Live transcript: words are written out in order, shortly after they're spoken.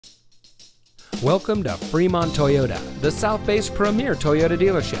Welcome to Fremont Toyota, the South Bay's premier Toyota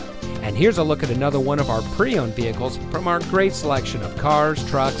dealership. And here's a look at another one of our pre-owned vehicles from our great selection of cars,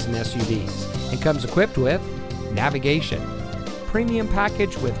 trucks, and SUVs. It comes equipped with navigation, premium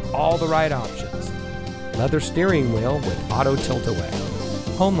package with all the right options, leather steering wheel with auto tilt-away,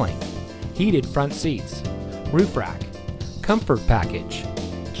 HomeLink, heated front seats, roof rack, comfort package,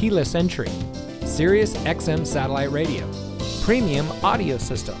 keyless entry, Sirius XM satellite radio, premium audio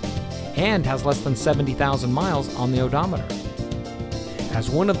system, and has less than 70,000 miles on the odometer. As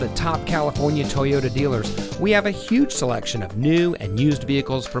one of the top California Toyota dealers, we have a huge selection of new and used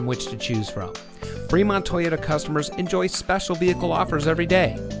vehicles from which to choose from. Fremont Toyota customers enjoy special vehicle offers every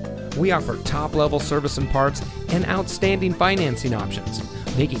day. We offer top-level service and parts and outstanding financing options,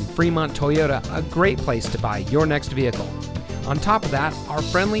 making Fremont Toyota a great place to buy your next vehicle. On top of that, our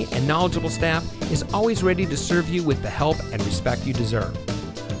friendly and knowledgeable staff is always ready to serve you with the help and respect you deserve.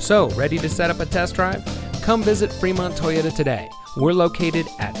 So, ready to set up a test drive? Come visit Fremont Toyota today. We're located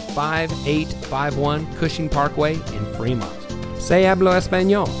at 5851 Cushing Parkway in Fremont. Se hablo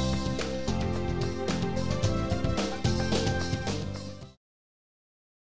español.